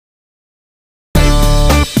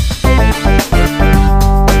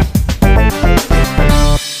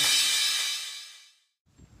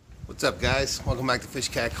What's up, guys? Welcome back to Fish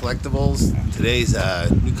Cat Collectibles. Today's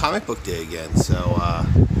new comic book day again. So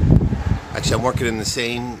actually I'm working in the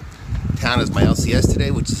same town as my LCS today,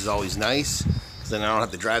 which is always nice because then I don't have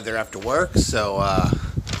to drive there after work. So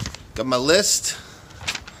got my list.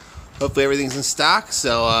 Hopefully everything's in stock.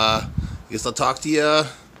 So I guess I'll talk to you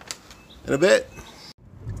in a bit.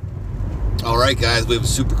 Alright guys, we have a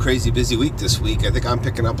super crazy busy week this week. I think I'm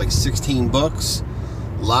picking up like 16 books.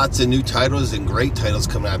 Lots of new titles and great titles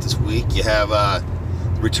coming out this week. You have the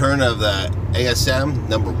return of the ASM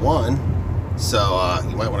 #1, so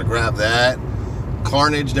you might want to grab that.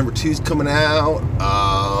 Carnage #2 is coming out.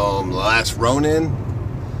 The Last Ronin,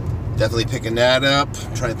 definitely picking that up.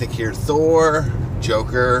 I'm trying to think here. Thor,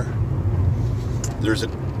 Joker. There's a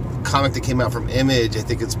comic that came out from Image. I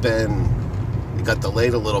think it got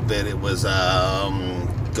delayed a little bit. It was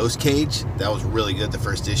Ghost Cage. That was really good, the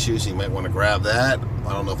first issue, so you might want to grab that.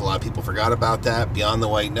 I don't know if a lot of people forgot about that. Beyond the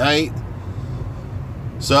White Knight.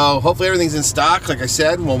 So hopefully everything's in stock, like I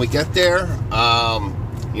said, when we get there.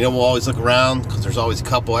 You know, we'll always look around because there's always a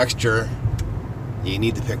couple extra you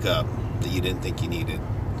need to pick up that you didn't think you needed.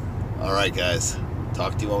 Alright guys,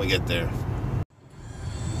 talk to you when we get there.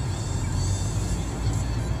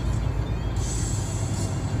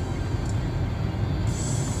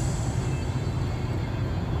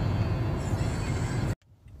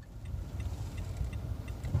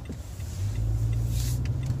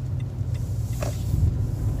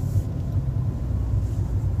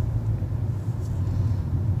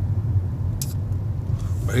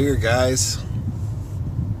 We're here, guys.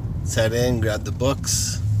 Let's head in, grab the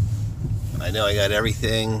books. I know I got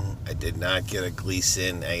everything. I did not get a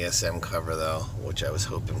Gleason ASM cover though, which I was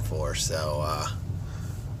hoping for, so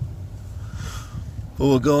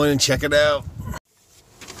we'll go in and check it out.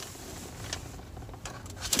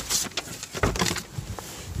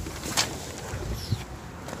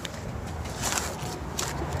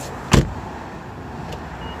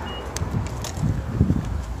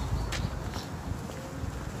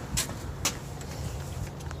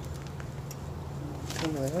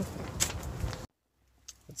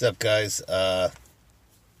 What's up, guys?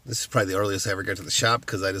 This is probably the earliest I ever got to the shop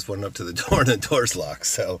because I just went up to the door and the door's locked.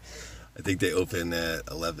 So I think they open at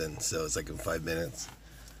 11, so it's like in 5 minutes.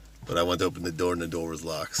 But I went to open the door and the door was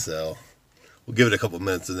locked. So we'll give it a couple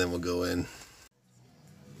minutes and then we'll go in.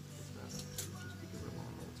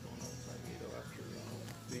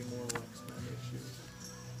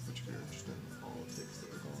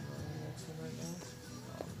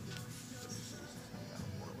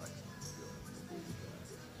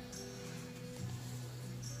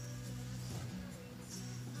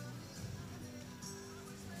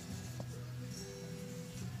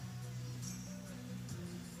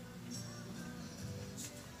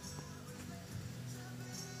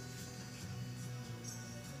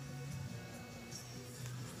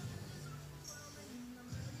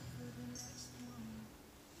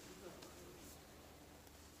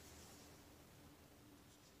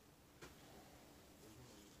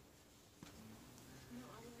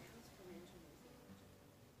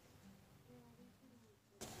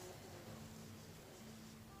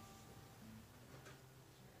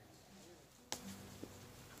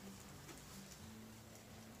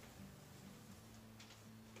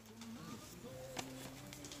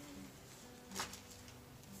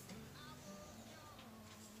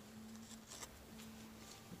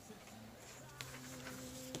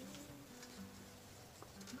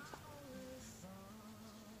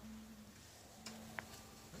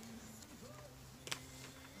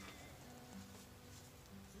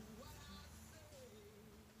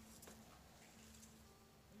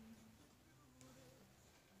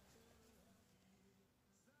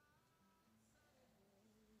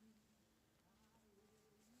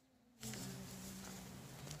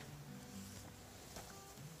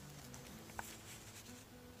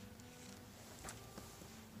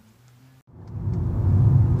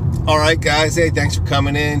 Alright guys, hey, thanks for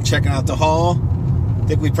coming in, checking out the haul. I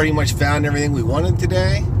think we pretty much found everything we wanted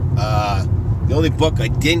today. The only book I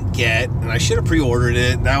didn't get, and I should have pre-ordered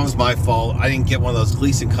it, that was my fault. I didn't get one of those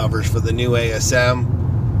Gleason covers for the new ASM.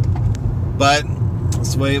 But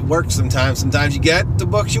that's the way it works sometimes. Sometimes you get the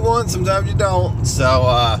books you want, sometimes you don't. So,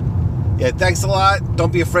 yeah, thanks a lot.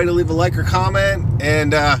 Don't be afraid to leave a like or comment,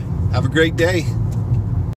 and have a great day.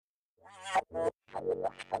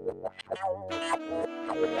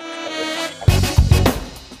 Thank you.